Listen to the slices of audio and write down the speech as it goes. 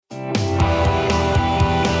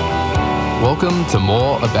Welcome to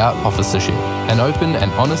More About Officership, an open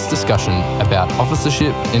and honest discussion about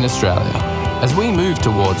officership in Australia. As we move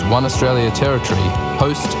towards One Australia territory,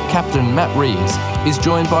 host Captain Matt Reeves is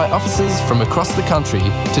joined by officers from across the country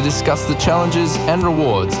to discuss the challenges and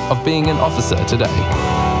rewards of being an officer today.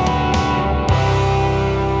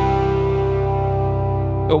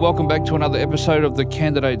 Well, welcome back to another episode of the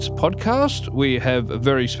Candidates Podcast. We have a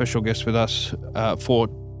very special guest with us for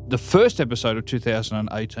the first episode of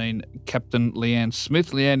 2018, Captain Leanne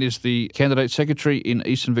Smith. Leanne is the Candidate Secretary in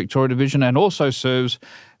Eastern Victoria Division and also serves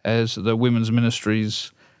as the Women's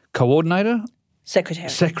Ministries Coordinator.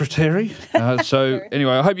 Secretary. So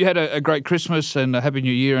anyway, I hope you had a great Christmas and a Happy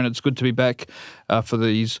New Year, and it's good to be back for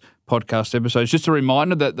these podcast episodes. Just a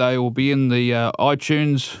reminder that they will be in the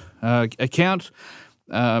iTunes account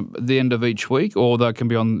at the end of each week, or they can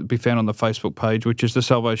be found on the Facebook page, which is the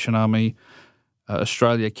Salvation Army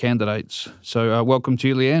Australia Candidates. So welcome to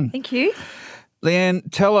you, Leanne. Thank you. Leanne,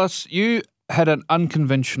 tell us, you had an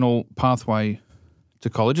unconventional pathway to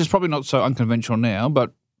college. It's probably not so unconventional now,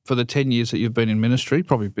 but for the 10 years that you've been in ministry,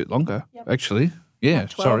 probably a bit longer, actually. Yeah,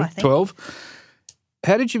 12.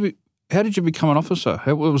 How did you become an officer?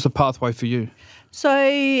 What was the pathway for you? So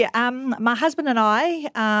my husband and I,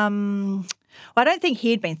 I don't think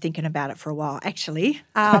he'd been thinking about it for a while, actually.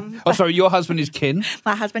 Sorry, your husband is Ken?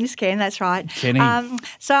 My husband is Ken, that's right. Kenny.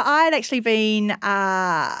 So I had actually been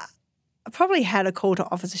probably had a call to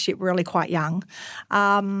officership really quite young.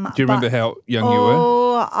 Do you remember how young you were?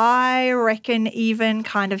 Oh, I reckon even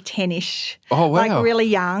kind of 10-ish. Oh, wow. Like really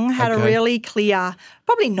young, had a really clear,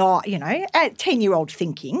 probably not, 10-year-old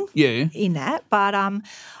thinking in that. But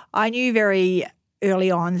I knew very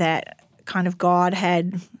early on that kind of God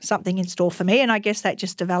had something in store for me, and I guess that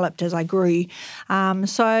just developed as I grew.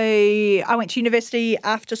 So I went to university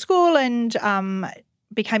after school and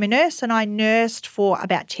became a nurse, and I nursed for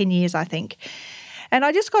about 10 years, I think. And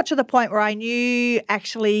I just got to the point where I knew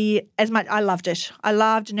actually as much, I loved it. I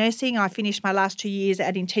loved nursing. I finished my last 2 years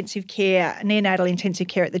at intensive care, neonatal intensive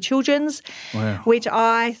care at the Children's, which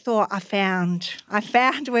I thought I found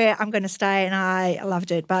where I'm going to stay, and I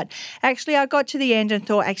loved it. But actually I got to the end and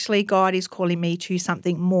thought actually God is calling me to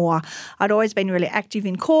something more. I'd always been really active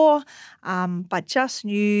in corps, but just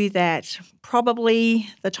knew that probably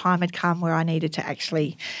the time had come where I needed to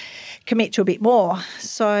actually commit to a bit more.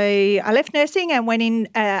 So I left nursing and went in,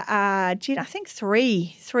 I think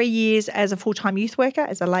three years as a full-time youth worker,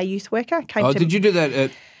 as a lay youth worker. Did you do that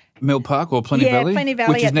at Mill Park or Plenty Valley? Yeah, Plenty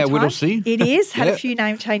Valley which is now Whittlesea. It is. Had a few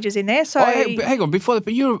name changes in there. So hang on, before that,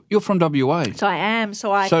 but you're from WA. So I am.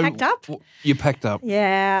 So I packed up. You packed up.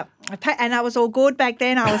 Yeah. And I was all good back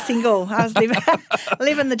then. I was single. I was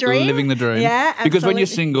living the dream. Living the dream. Yeah, absolutely. Because when you're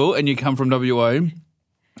single and you come from WA,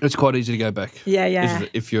 it's quite easy to go back. Yeah. Isn't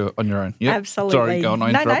it, if you're on your own. Yeah. Absolutely. Sorry, go on, I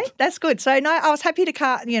interrupt. No, that's good. So, I was happy to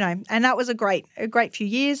cut, and that was a great few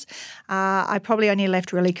years. I probably only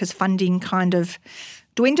left really because funding kind of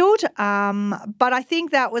dwindled. But I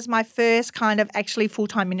think that was my first kind of actually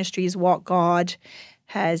full-time ministry is what God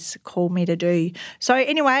has called me to do. So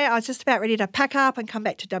anyway, I was just about ready to pack up and come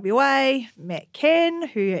back to WA, met Ken,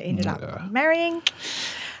 who ended up marrying.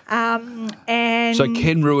 And so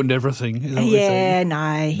Ken ruined everything. Is that what you're saying?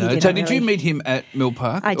 No. So did you meet him at Mill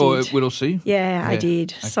Park or at Whittlesea? Yeah, I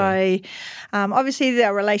did. Okay. So obviously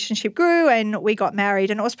our relationship grew and we got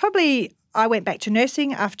married, and it was probably I went back to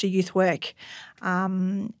nursing after youth work.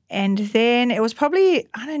 And then it was probably,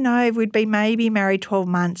 I don't know, we'd been maybe married 12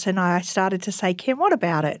 months and I started to say, Ken, what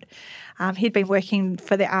about it? He'd been working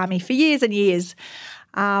for the Army for years and years.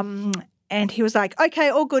 And he was like, okay,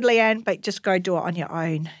 all good, Leanne, but just go do it on your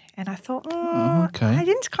own. And I thought, okay. It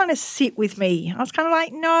didn't kind of sit with me. I was kind of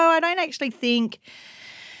like, no, I don't actually think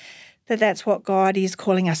that that's what God is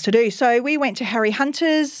calling us to do. So we went to Harry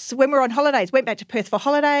Hunter's when we were on holidays, went back to Perth for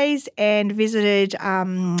holidays and visited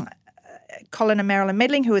Colin and Marilyn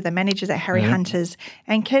Medling, who were the managers at Harry Hunter's.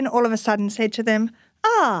 And Ken all of a sudden said to them,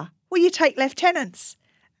 will you take lieutenants?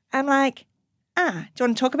 I'm like, do you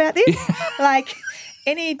want to talk about this? Like,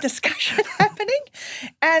 any discussion happening?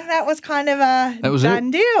 And that was kind of a done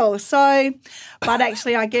deal. So, but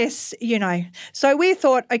actually, I guess, so we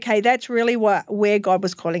thought, okay, that's really where God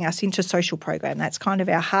was calling us into social program. That's kind of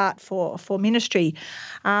our heart for ministry.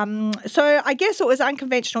 So I guess it was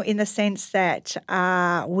unconventional in the sense that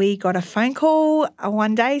we got a phone call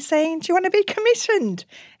one day saying, do you want to be commissioned?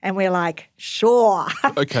 And we're like, sure.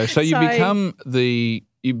 Okay, so you become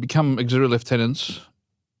auxiliary lieutenants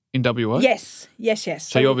in WA? Yes.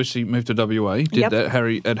 So you obviously moved to WA, did that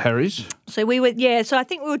at Harry's? So we were, so I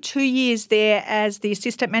think we were 2 years there as the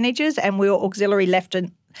assistant managers and we were auxiliary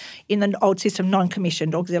lieutenant in the old system,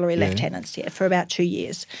 non-commissioned auxiliary lieutenants, for about 2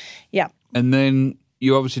 years. Yeah. And then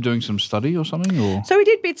you're obviously doing some study or something? Or? So we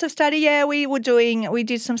did bits of study, yeah. We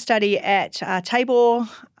did some study at Tabor,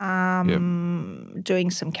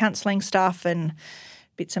 doing some counselling stuff and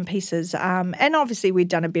bits and pieces. And obviously we'd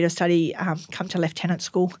done a bit of study, come to lieutenant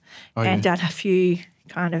school and done a few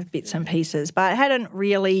kind of bits and pieces, but hadn't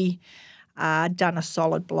really done a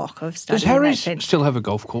solid block of study. Does Harry's still have a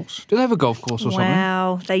golf course? Do they have a golf course or something?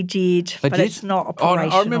 Wow, they did, but it's not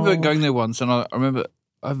operational. I remember going there once, and I remember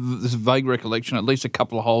I have this vague recollection, at least a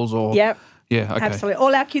couple of holes or... Yep. Yeah, okay. Absolutely.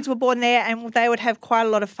 All our kids were born there, and they would have quite a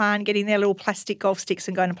lot of fun getting their little plastic golf sticks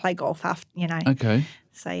and going to play golf after, Okay.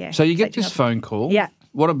 So, yeah. So you get this phone call. Yeah.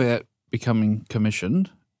 What about becoming commissioned?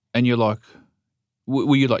 And you're like...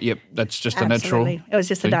 Were you like, yep, that's just a natural Absolutely. It was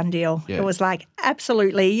just thing? a done deal. Yeah. It was like,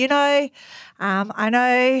 absolutely. I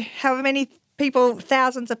know however many people,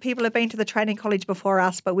 thousands of people have been to the training college before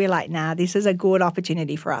us, but we're like, nah, this is a good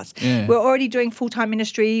opportunity for us. Yeah. We're already doing full-time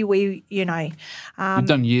ministry. You've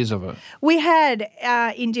done years of it. We had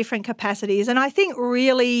in different capacities. And I think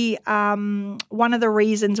really one of the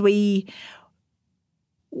reasons we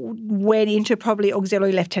went into probably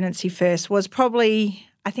auxiliary lieutenancy first was probably,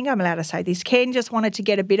 I think I'm allowed to say this, Ken just wanted to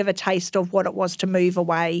get a bit of a taste of what it was to move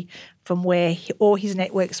away from where all his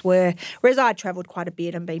networks were, whereas I travelled quite a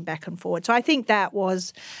bit and been back and forward. So I think that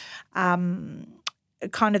was kind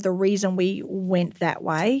of the reason we went that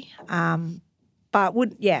way. But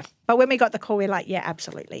when we got the call, we're like, yeah,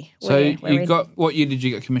 absolutely. So what year did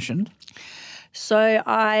you get commissioned? So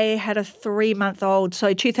I had a 3-month-old,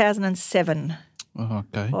 so 2007. Oh,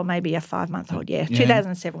 okay. Or maybe a 5-month-old, yeah.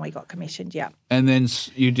 2007 we got commissioned, yeah. And then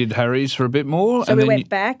you did Harry's for a bit more? So we went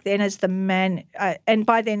back then as the and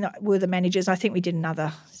by then we were the managers. I think we did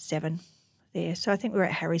another 7 there. So I think we were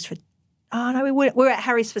at Harry's for, we were at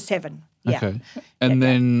Harry's for 7, yeah. Okay. And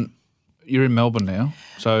then you're in Melbourne now.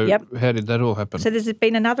 So how did that all happen? So there's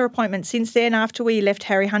been another appointment since then. After we left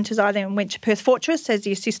Harry Hunters, I then went to Perth Fortress as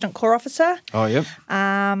the Assistant Corps Officer. Oh, yep.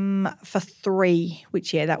 For 3,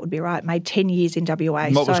 which, that would be right. Made 10 years in WA.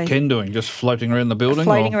 And what was Ken doing? Just floating around the building?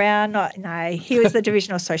 Floating around? No. He was the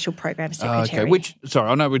Divisional Social Program Secretary. Okay.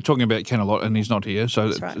 I know we're talking about Ken a lot and he's not here, so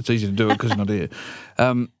it's easy to do it because he's not here.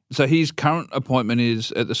 So his current appointment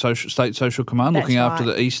is at the State Social Command, looking after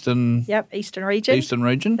the Eastern... Yep, Eastern Region. Eastern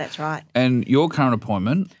Region. That's right. And your current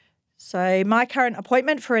appointment... So my current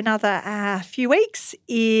appointment for another few weeks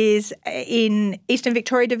is in Eastern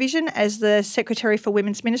Victoria Division as the Secretary for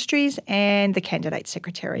Women's Ministries and the Candidate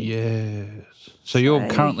Secretary. Yes. So you're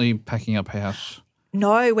currently packing up house?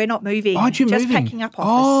 No, we're not moving. Aren't you just moving? Packing up office.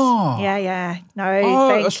 Oh. Yeah. No,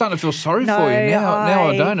 I'm starting to feel sorry for you now. Now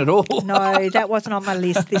I don't at all. No, that wasn't on my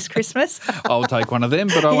list this Christmas. I'll take one of them,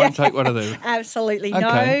 but I won't take one of them. Absolutely.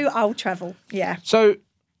 Okay. No, I'll travel. Yeah. So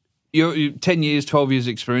you're 10 years, 12 years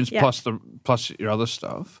experience plus your other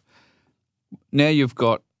stuff. Now you've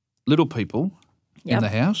got little people in the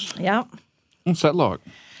house. Yeah. What's that like?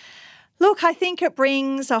 Look, I think it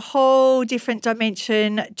brings a whole different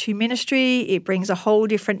dimension to ministry. It brings a whole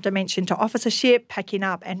different dimension to officership, packing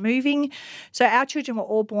up and moving. So our children were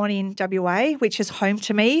all born in WA, which is home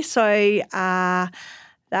to me. So that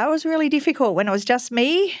was really difficult. When it was just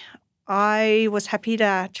me, I was happy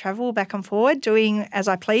to travel back and forward, doing as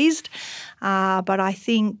I pleased. But I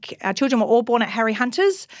think our children were all born at Harry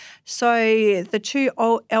Hunters. So the 2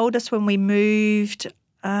 eldest, when we moved,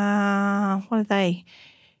 what are they?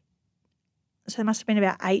 So they must have been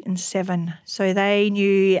about 8 and 7. So they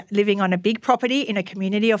knew living on a big property in a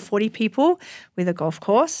community of 40 people with a golf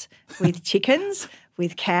course, with chickens,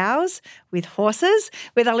 with cows, with horses,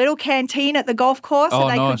 with a little canteen at the golf course so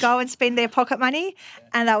they could go and spend their pocket money.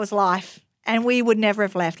 And that was life. And we would never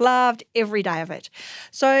have left. Loved every day of it.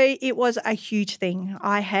 So it was a huge thing.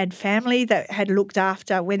 I had family that had looked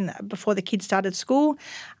after before the kids started school,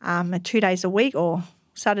 2 days a week, or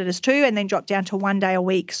started as 2 and then dropped down to 1 day a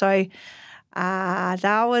week. So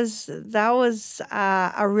that was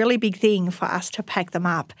a really big thing for us to pack them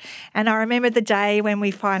up. And I remember the day when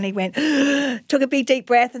we finally went, took a big deep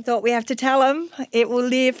breath and thought, we have to tell them it will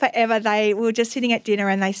live forever. We were just sitting at dinner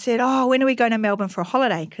and they said, when are we going to Melbourne for a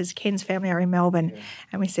holiday? Because Ken's family are in Melbourne. Yeah.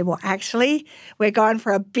 And we said, well, actually, we're going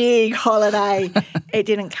for a big holiday. It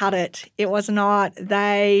didn't cut it. It was not.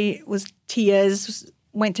 They was tears,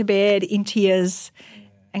 went to bed in tears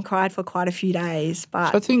and cried for quite a few days.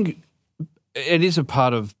 But so I think it is a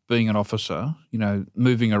part of being an officer,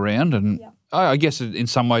 moving around, and I guess in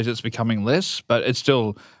some ways it's becoming less, but it's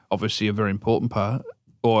still obviously a very important part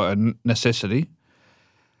or a necessity.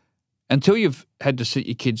 Until you've had to sit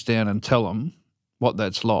your kids down and tell them what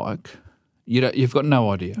that's like, you've got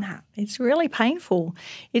no idea. No, it's really painful.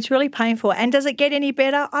 It's really painful. And does it get any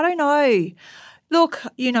better? I don't know. Look,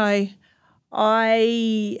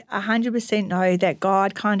 I 100% know that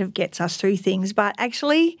God kind of gets us through things, but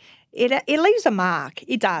actually it leaves a mark.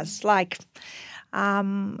 It does. Like,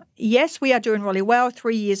 yes, we are doing really well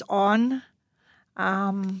 3 years on,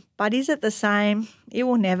 but is it the same? It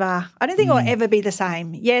will never. I don't think it will ever be the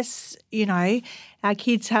same. Yes, our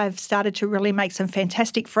kids have started to really make some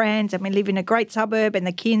fantastic friends, and we live in a great suburb, and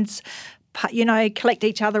the kids, collect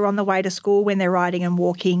each other on the way to school when they're riding and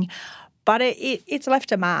walking. But it's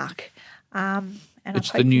left a mark. And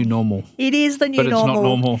it's the new normal. It is the new normal. But it's not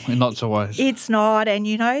normal in lots of ways. It's not. And,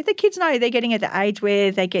 the kids know they're getting at the age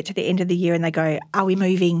where they get to the end of the year and they go, are we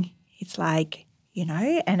moving? It's like,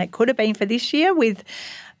 and it could have been for this year with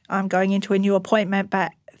I'm going into a new appointment,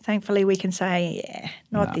 but thankfully we can say,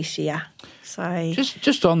 not this year. So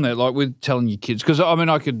just on that, like with telling your kids, because,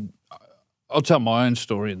 I'll tell my own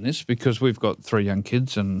story in this because we've got 3 young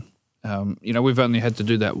kids and, we've only had to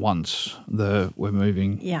do that once. We're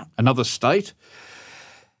moving another state.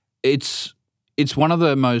 It's one of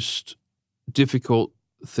the most difficult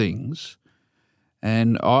things,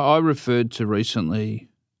 and I referred to recently.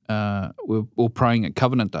 We're praying at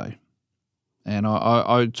Covenant Day, and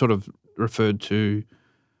I sort of referred to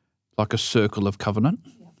like a circle of covenant,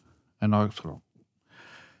 and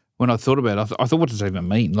when I thought about it, I thought, what does that even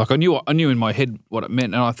mean? Like I knew in my head what it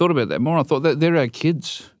meant, and I thought about that more. I thought that they're our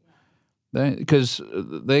kids, because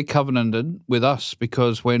they're covenanted with us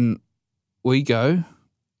because when we go,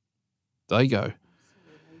 they go.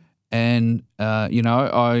 And,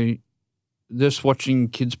 I just watching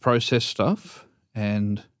kids process stuff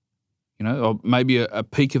and, maybe a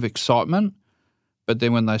peak of excitement, but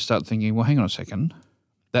then when they start thinking, well, hang on a second,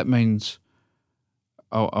 that means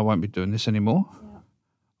I won't be doing this anymore. Yeah.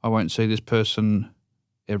 I won't see this person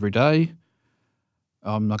every day.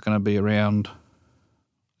 I'm not going to be around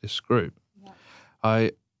this group. Yeah.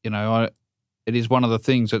 It is one of the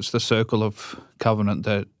things, it's the circle of covenant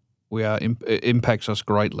that we are it impacts us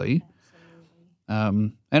greatly.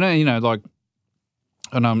 Absolutely.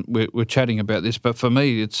 We're chatting about this, but for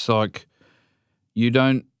me, it's like you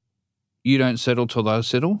don't settle till they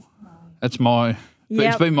settle. No. That's my. Yep.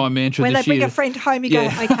 It's been my mantra when this year. When they bring a friend home, you go,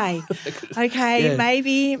 okay,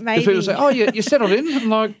 maybe. If people say, "Oh, you settled in," I'm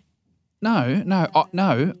like, no,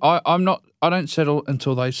 I'm not. I don't settle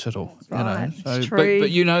until they settle. Right. It's true.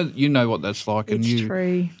 But you know what that's like, and it's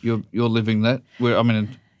true. You're living that.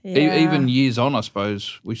 Even years on, I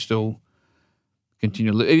suppose we still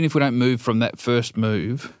continue. Even if we don't move from that first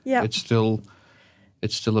move, it's still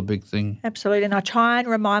a big thing. Absolutely, and I try and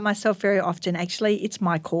remind myself very often. Actually, it's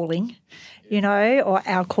my calling, or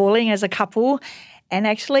our calling as a couple. And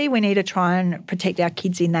actually, we need to try and protect our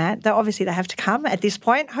kids in that. Obviously, they have to come at this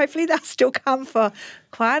point. Hopefully, they'll still come for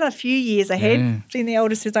quite a few years ahead. Yeah. Seeing the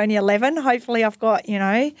oldest is only 11. Hopefully, I've got,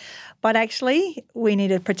 But actually, we need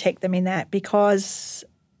to protect them in that because,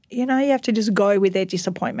 you have to just go with their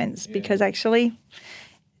disappointments because actually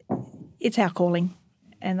it's our calling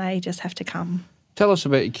and they just have to come. Tell us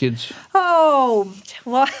about your kids. Oh,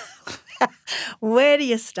 well, where do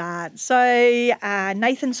you start? So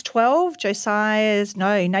Nathan's 12,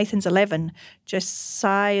 Nathan's 11,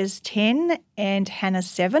 Josiah's 10 and Hannah's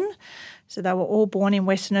 7. So they were all born in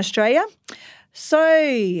Western Australia.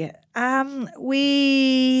 So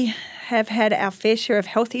we have had our fair share of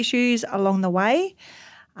health issues along the way.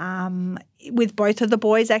 With both of the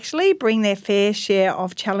boys actually bring their fair share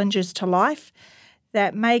of challenges to life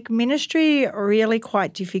that make ministry really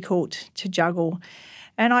quite difficult to juggle.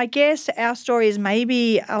 And I guess our story is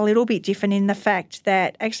maybe a little bit different in the fact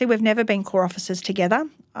that actually we've never been corps officers together.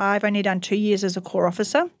 I've only done 2 years as a corps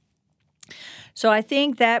officer. So I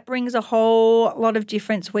think that brings a whole lot of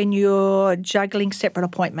difference when you're juggling separate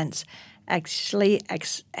appointments. Actually,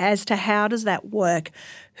 as to how does that work?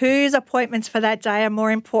 Whose appointments for that day are more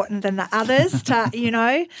important than the others? You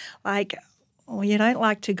don't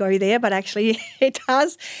like to go there, but actually it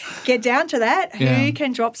does get down to that. Yeah. Who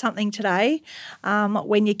can drop something today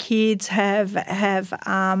when your kids have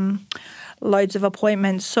loads of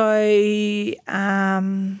appointments? So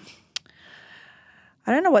I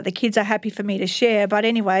don't know what the kids are happy for me to share, but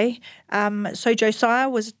anyway, so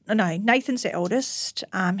Nathan's the eldest.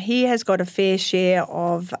 He has got a fair share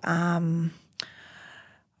of,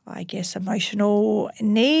 emotional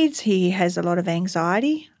needs. He has a lot of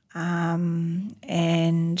anxiety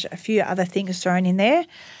and a few other things thrown in there.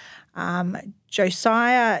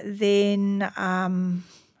 Josiah then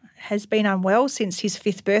has been unwell since his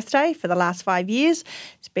 5th birthday for the last 5 years.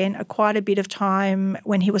 Spent quite a bit of time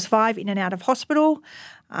when he was 5 in and out of hospital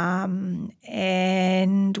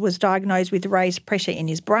and was diagnosed with raised pressure in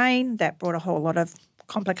his brain. That brought a whole lot of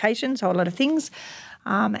complications, a whole lot of things.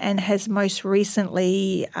 and has most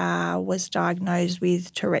recently was diagnosed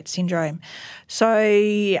with Tourette syndrome. So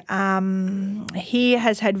he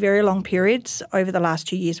has had very long periods over the last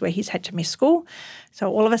 2 years where he's had to miss school. So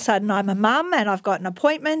all of a sudden I'm a mum and I've got an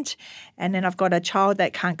appointment, and then I've got a child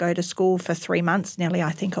that can't go to school for 3 months nearly,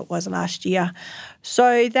 I think it was last year.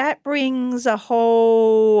 So that brings a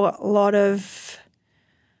whole lot of,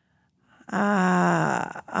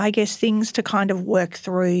 I guess, things to kind of work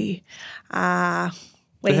through. How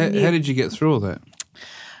did you get through all that?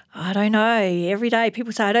 I don't know. Every day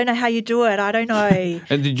people say, I don't know how you do it. I don't know.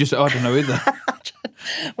 And did you say, I don't know either?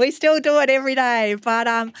 We still do it every day.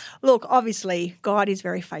 But look, obviously, God is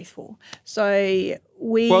very faithful. So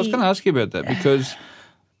Well, I was going to ask you about that because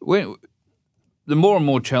the more and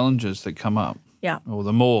more challenges that come up, yeah, or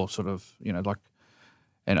the more sort of,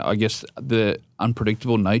 and I guess the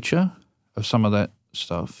unpredictable nature of some of that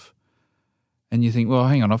stuff, and you think, well,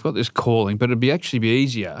 hang on, I've got this calling, but it'd actually be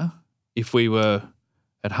easier if we were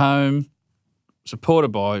at home, supported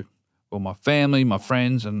by, my family, my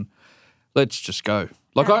friends, and let's just go.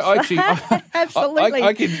 Like I actually, absolutely,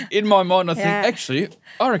 I can, in my mind, I think actually,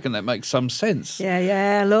 I reckon that makes some sense.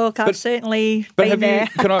 Yeah. Look, I've certainly been there.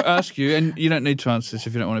 Can I ask you? And you don't need to answer this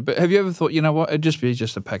if you don't want to. But have you ever thought, you know what, it'd just be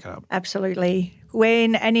just to pack it up? Absolutely.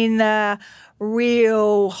 In the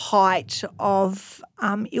real height of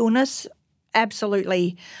illness,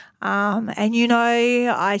 absolutely. And,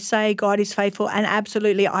 I say God is faithful, and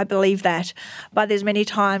absolutely I believe that. But there's many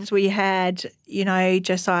times we had,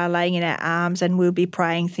 Josiah laying in our arms and we'll be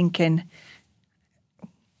praying thinking,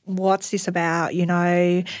 what's this about?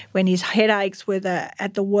 When his headaches were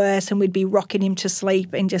at the worst, and we'd be rocking him to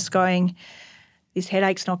sleep and just going, this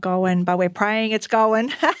headache's not going, but we're praying it's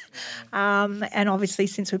going. And obviously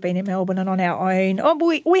since we've been in Melbourne and on our own,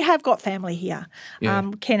 we have got family here.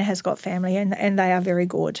 Yeah. Ken has got family and they are very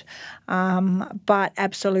good. But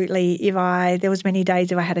absolutely, there was many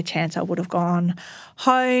days if I had a chance I would have gone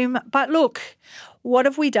home. But look, what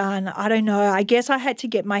have we done? I don't know. I guess I had to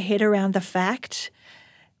get my head around the fact,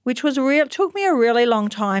 which was took me a really long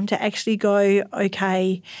time to actually go,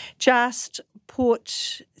 okay, just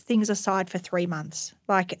put things aside for 3 months.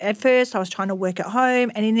 Like at first I was trying to work at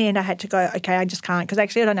home, and in the end I had to go, okay, I just can't, because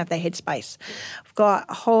actually I don't have the headspace. I've got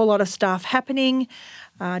a whole lot of stuff happening.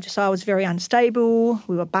 Josiah was very unstable.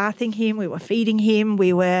 We were bathing him. We were feeding him.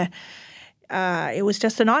 It was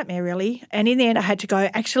just a nightmare really. And in the end I had to go,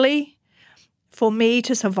 actually, for me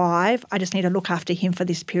to survive, I just need to look after him for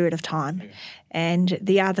this period of time. Yeah. And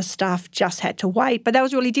the other stuff just had to wait. But that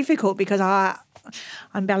was really difficult because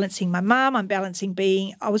I'm balancing my mum,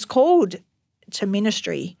 I was called to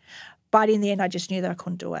ministry, but in the end I just knew that I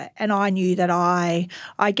couldn't do it. And I knew that I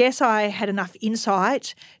guess I had enough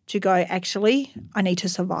insight to go, actually, I need to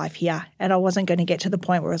survive here. And I wasn't going to get to the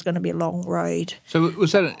point where it was going to be a long road. So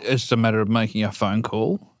was that just a matter of making a phone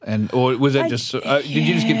call? Or was that did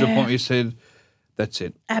you just get to the point where you said, that's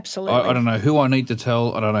it? Absolutely. I don't know who I need to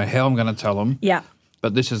tell. I don't know how I'm going to tell them. Yeah.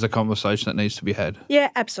 But this is the conversation that needs to be had. Yeah,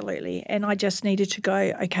 absolutely. And I just needed to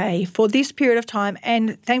go, okay, for this period of time.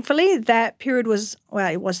 And thankfully that period was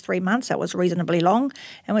 3 months. That was reasonably long.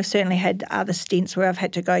 And we've certainly had other stints where I've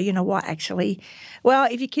had to go, you know what, actually,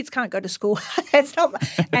 if your kids can't go to school, and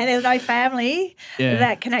there's no family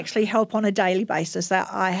that can actually help on a daily basis, that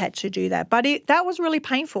I had to do that. But that was really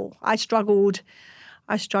painful. I struggled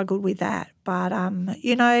with that. But,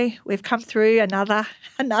 we've come through another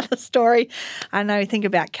story. I know, think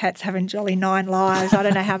about cats having jolly 9 lives. I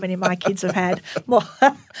don't know how many my kids have had. More.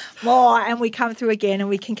 And we come through again, and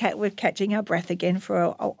we're catching our breath again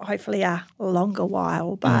for hopefully a longer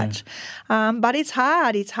while. But but it's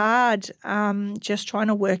hard. It's hard just trying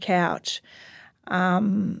to work out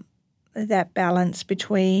that balance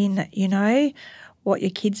between, what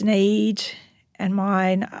your kids need and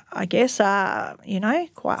mine, I guess, are,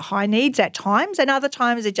 quite high needs at times, and other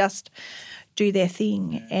times they just do their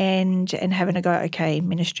thing and having to go, okay,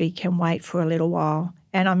 ministry can wait for a little while.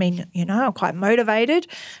 And I mean, I'm quite motivated,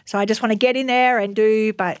 so I just want to get in there and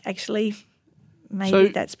do, but actually maybe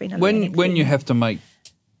that's been a learning when thing. You have to make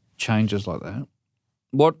changes like that,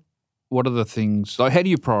 what are the things, like how do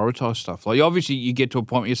you prioritise stuff? Like obviously you get to a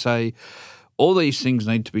point where you say, all these things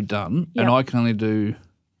need to be done and I can only do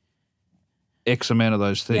X amount of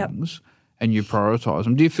those things, and you prioritise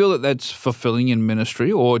them. Do you feel that that's fulfilling in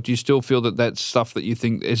ministry, or do you still feel that that's stuff that you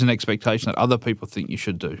think is an expectation that other people think you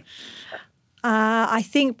should do? I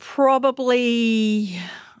think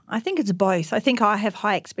it's both. I think I have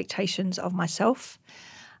high expectations of myself,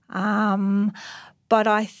 but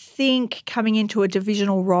I think coming into a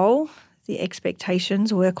divisional role, the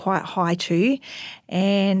expectations were quite high too,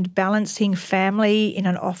 and balancing family in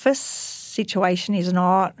an office situation is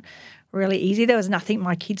not really easy. There was nothing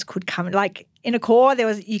my kids could come like in a corps. There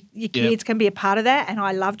was your kids can be a part of that, and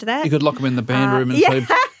I loved that. You could lock them in the band room and say,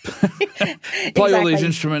 play all these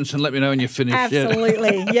instruments and let me know when you're finished.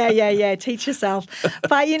 Absolutely, yeah. Teach yourself.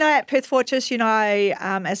 But at Perth Fortress,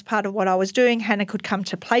 as part of what I was doing, Hannah could come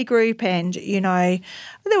to playgroup, and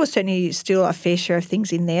there was certainly still a fair share of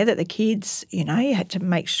things in there that the kids, you had to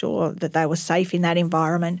make sure that they were safe in that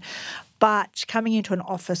environment. But coming into an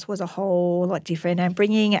office was a whole lot different, and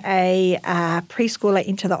bringing a preschooler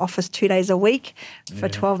into the office 2 days a week for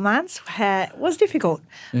 12 months was difficult.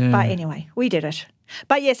 Yeah. But anyway, we did it.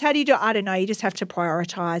 But yes, how do you do it? I don't know. You just have to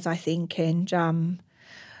prioritise, I think, and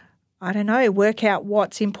I don't know, work out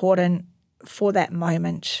what's important for that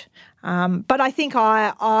moment. But I think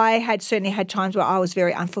I had certainly had times where I was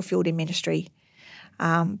very unfulfilled in ministry.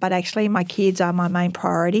 But actually my kids are my main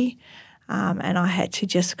priority. And I had to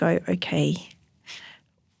just go, okay,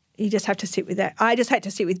 you just have to sit with that. I just had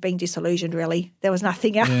to sit with being disillusioned, really. There was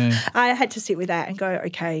nothing else. Yeah. I had to sit with that and go,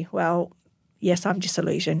 okay, well, yes, I'm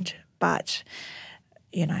disillusioned, but,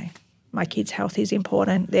 my kids' health is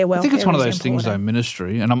important. Their welfare is important. I think it's one of those things, though,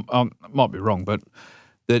 ministry, and I might be wrong, but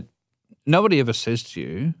that nobody ever says to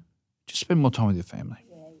you, just spend more time with your family.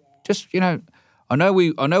 Yeah. Just, I know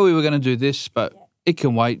we were going to do this, but it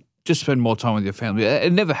can wait. Just spend more time with your family.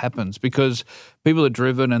 It never happens because people are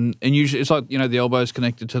driven and usually it's like, the elbow's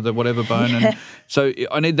connected to the whatever bone. And so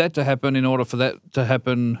I need that to happen in order for that to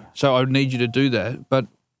happen. So I need you to do that. But,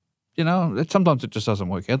 sometimes it just doesn't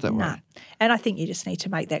work out that way. And I think you just need to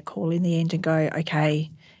make that call in the end and go,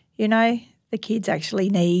 okay, the kids actually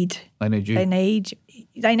need. They need you.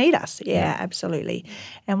 They need us. Yeah, absolutely.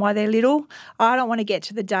 And while they're little, I don't want to get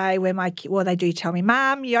to the day where they do tell me,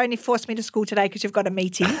 Mum, you only forced me to school today because you've got a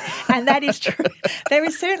meeting. And that is true. There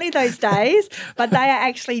is certainly those days, but they are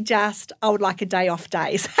actually just, I would like a day off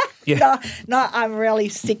days. Yeah. No, I'm really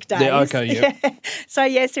sick days. Yeah, okay, yeah. So,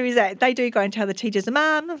 yes, there is that. They do go and tell the teachers,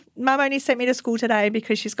 Mum only sent me to school today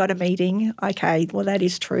because she's got a meeting. Okay, well, that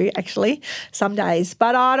is true, actually, some days.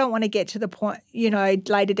 But I don't want to get to the point,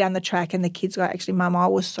 later down the track and the kids go, actually, Mum, I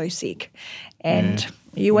was so sick and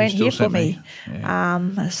you weren't here for me. Yeah.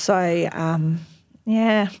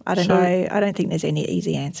 I don't know. I don't think there's any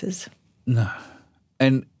easy answers. No.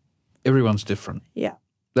 And everyone's different. Yeah.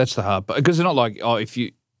 That's the hard part. Because it's not like,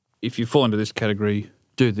 if you fall into this category,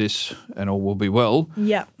 do this and all will be well.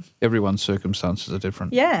 Yeah. Everyone's circumstances are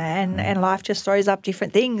different. Yeah, and life just throws up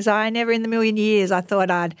different things. I never in the million years I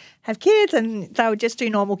thought I'd have kids and they would just do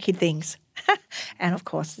normal kid things. And, of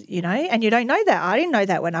course, and you don't know that. I didn't know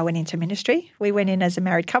that when I went into ministry. We went in as a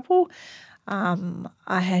married couple.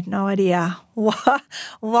 I had no idea what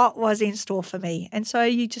was in store for me. And so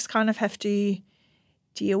you just kind of have to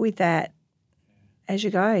deal with that as you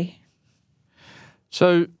go.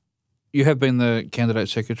 So you have been the candidate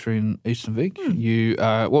secretary in Eastern Vic. You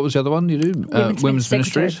what was the other one you do? Women's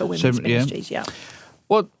Ministries. For Women's Ministries, yeah.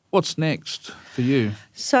 What's next for you?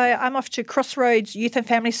 So I'm off to Crossroads Youth and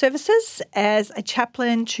Family Services as a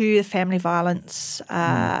chaplain to the family violence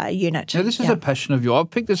unit. Now, this is a passion of yours.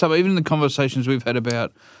 I've picked this up even in the conversations we've had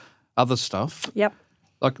about other stuff. Yep.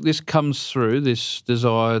 Like this comes through, this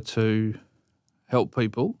desire to help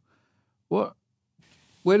people.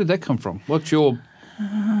 Where did that come from? What's your...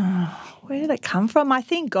 Where did it come from? I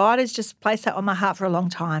think God has just placed that on my heart for a long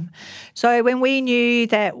time. So when we knew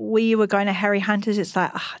that we were going to Harry Hunter's, it's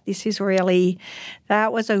like,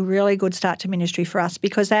 that was a really good start to ministry for us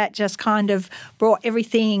because that just kind of brought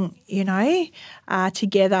everything,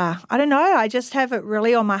 together. I don't know. I just have it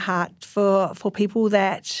really on my heart for people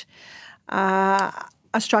that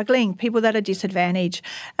are struggling, people that are disadvantaged.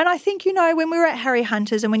 And I think, when we were at Harry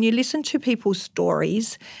Hunter's and when you listen to people's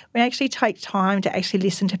stories, when you actually take time to actually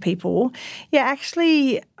listen to people, I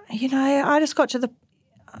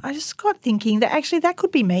just got thinking that actually that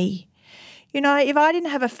could be me. If I didn't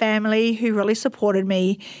have a family who really supported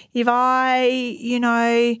me, if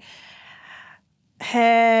I,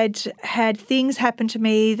 had things happen to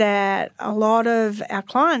me that a lot of our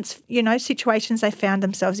clients, situations they found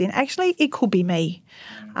themselves in, actually it could be me.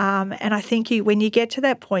 And I think when you get to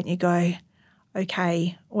that point, you go,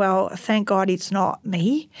 okay, well, thank God it's not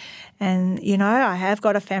me. And, I have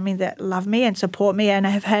got a family that love me and support me and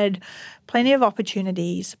I have had plenty of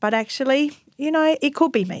opportunities. But actually, it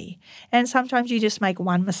could be me. And sometimes you just make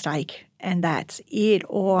one mistake and that's it.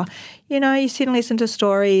 Or, you sit and listen to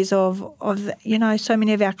stories of so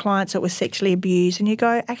many of our clients that were sexually abused and you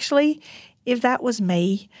go, actually, if that was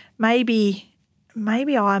me, maybe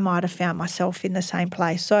I might have found myself in the same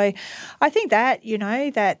place. So I think that,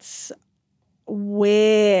 that's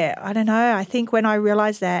where, I don't know, I think when I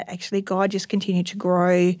realised that actually God just continued to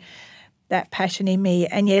grow that passion in me.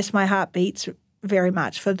 And yes, my heart beats very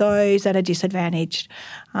much for those that are disadvantaged.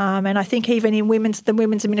 And I think even in the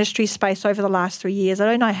women's ministry space over the last 3 years, I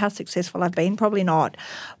don't know how successful I've been, probably not.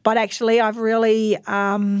 But actually I've really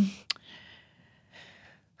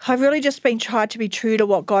just been tried to be true to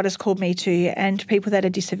what God has called me to and to people that are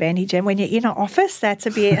disadvantaged. And when you're in an office, that's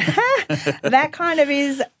a bit, that kind of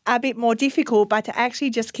is a bit more difficult. But to actually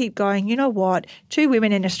just keep going, you know what, 2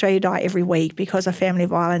 women in Australia die every week because of family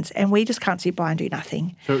violence, and we just can't sit by and do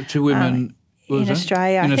nothing. So 2 women in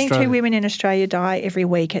Australia. I think 2 women in Australia die every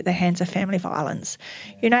week at the hands of family violence.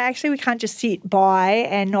 You know, actually we can't just sit by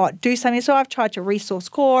and not do something. So I've tried to resource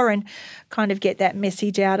core and kind of get that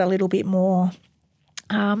message out a little bit more.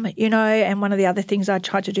 You know, and one of the other things I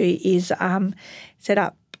tried to do is set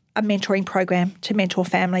up a mentoring program to mentor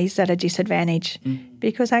families that are disadvantaged.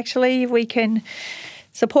 Because actually if we can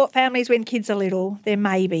support families when kids are little, then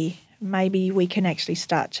maybe we can actually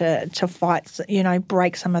start to fight, you know,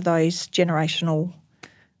 break some of those generational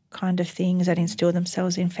kind of things that instill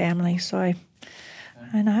themselves in families. So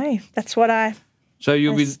I know that's what I. So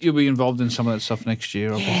you'll be involved in some of that stuff next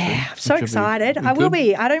year, obviously. Yeah, I'm so excited. I will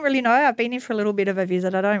be. I don't really know. I've been in for a little bit of a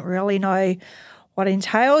visit. I don't really know what it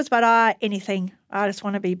entails, but anything. I just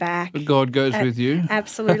want to be back. But God goes with you.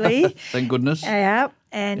 Absolutely. Thank goodness. Yeah.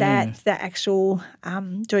 And that's the actual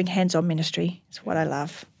doing hands-on ministry is what I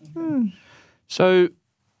love. So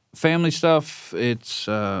family stuff, it's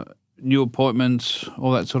new appointments,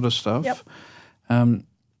 all that sort of stuff. Yep.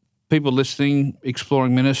 People listening,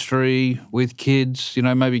 exploring ministry with kids, you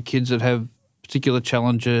know, maybe kids that have particular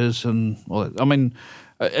challenges and all that. I mean,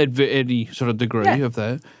 at any sort of degree of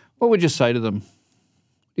that. What would you say to them? What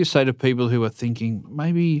do you say to people who are thinking,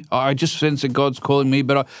 maybe I just sense that God's calling me,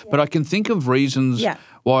 but I can think of reasons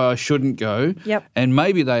why I shouldn't go. Yep. And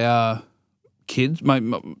maybe they are kids,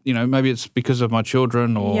 you know, maybe it's because of my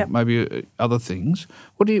children or maybe other things.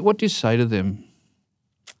 What do you say to them?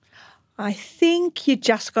 I think you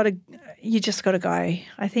just got to go.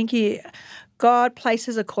 I think God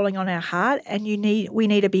places a calling on our heart, and we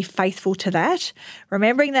need to be faithful to that,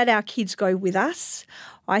 remembering that our kids go with us.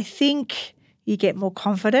 I think you get more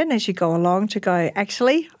confident as you go along to go,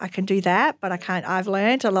 actually, I can do that, but I can't. I've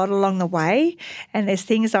learned a lot along the way, and there's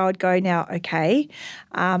things I would go now, okay,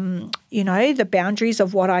 you know, the boundaries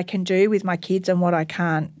of what I can do with my kids and what I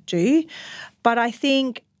can't do. But I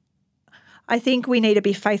think we need to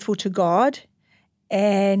be faithful to God,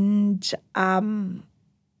 and our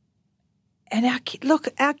kids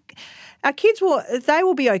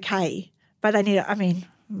will be okay, but they need. I mean,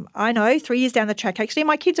 I know 3 years down the track, actually,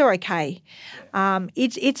 my kids are okay.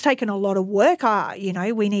 It's taken a lot of work. You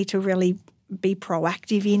know, we need to really be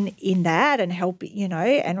proactive in that and help. You know,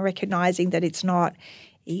 and recognizing that it's not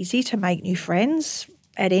easy to make new friends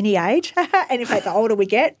at any age, and in fact, the older we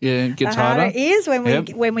get, it gets the harder harder. it is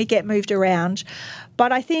when we get moved around.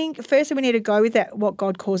 But I think firstly we need to go with that, what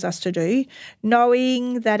God calls us to do,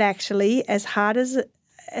 knowing that actually as hard as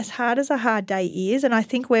a hard day is, and I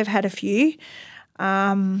think we've had a few,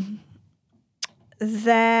 that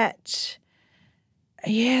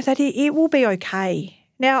it will be okay.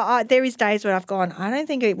 Now, there is days where I've gone, I don't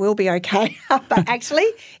think it will be okay, but actually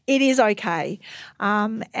it is okay.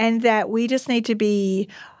 And that we just need to be,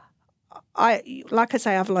 like I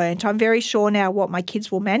say, I've learned. I'm very sure now what my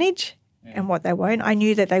kids will manage and what they won't. I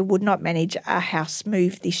knew that they would not manage a house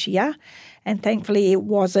move this year, and thankfully it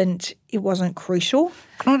wasn't crucial,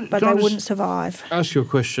 but they wouldn't survive. Ask you a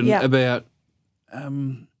question about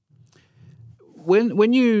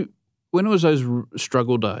when it was those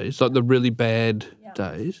struggle days, like the really bad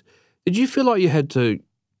days, did you feel like you had to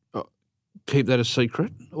keep that a secret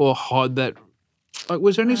or hide that? Like,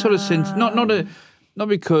 was there any sort of sense, not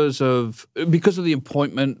because of the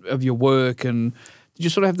appointment of your work, and did you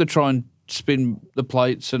sort of have to try and spin the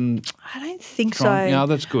plates and? I don't think so. No,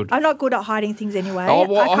 that's good. I'm not good at hiding things anyway.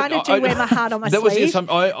 I kind of do wear my heart on my sleeve.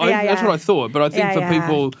 That's what I thought, but I think for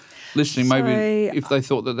people listening, maybe if they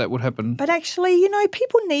thought that would happen. But actually, you know,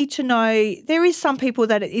 people need to know. There is some people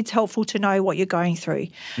that it's helpful to know what you're going through.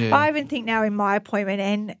 Yeah. I even think now in my appointment,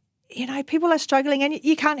 and, you know, people are struggling, and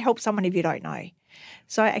you can't help someone if you don't know.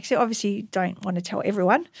 So actually, obviously, you don't want to tell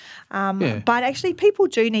everyone. But actually, people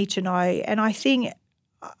do need to know, and I think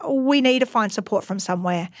we need to find support from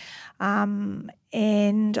somewhere. And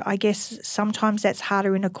I guess sometimes that's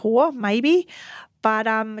harder in a core, maybe. But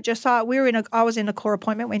Josiah, I was in a core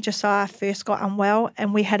appointment when Josiah first got unwell,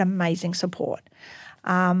 and we had amazing support.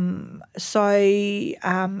 No, I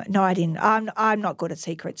didn't. I'm not good at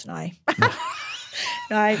secrets, no.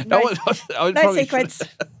 No secrets.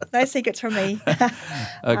 No secrets from me. Okay.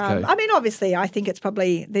 I mean, obviously, I think it's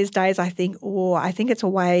probably, there's days I think it's a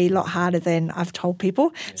lot harder than I've told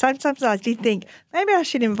people. Sometimes I did think maybe I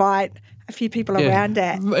should invite a few people around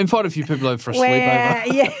it. Invite a few people over for a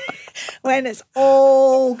sleepover. Yeah, when it's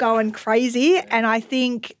all going crazy. And I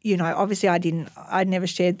think, obviously I never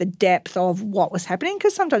shared the depth of what was happening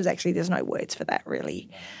because sometimes actually there's no words for that really.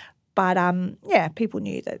 But, people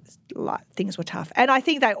knew that things were tough. And I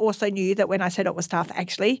think they also knew that when I said it was tough,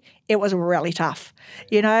 actually, it was really tough.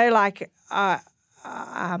 I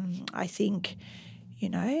think,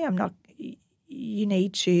 I'm not – you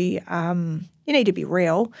need to be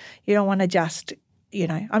real. You don't want to just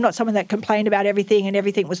I'm not someone that complained about everything and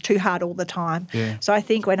everything was too hard all the time. Yeah. So I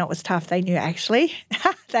think when it was tough, they knew actually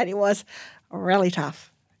that it was really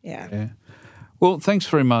tough. Yeah. Well, thanks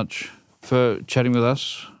very much for chatting with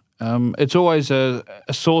us. It's always a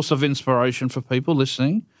source of inspiration for people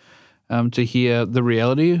listening to hear the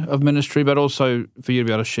reality of ministry, but also for you to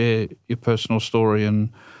be able to share your personal story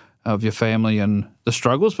and of your family and the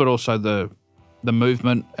struggles, but also the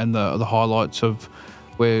movement and the highlights of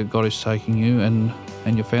where God is taking you and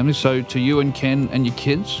your family. So to you and Ken and your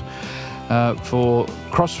kids for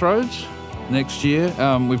Crossroads next year,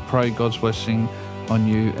 we pray God's blessing on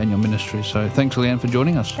you and your ministry. So thanks, Leanne, for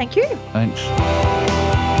joining us. Thank you. Thanks.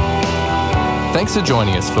 Thanks for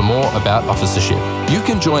joining us for more about officership. You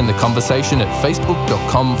can join the conversation at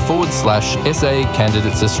facebook.com/SA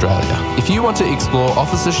Candidates Australia. If you want to explore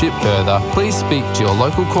officership further, please speak to your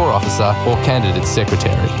local Corps officer or Candidates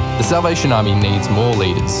Secretary. The Salvation Army needs more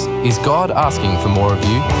leaders. Is God asking for more of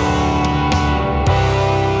you?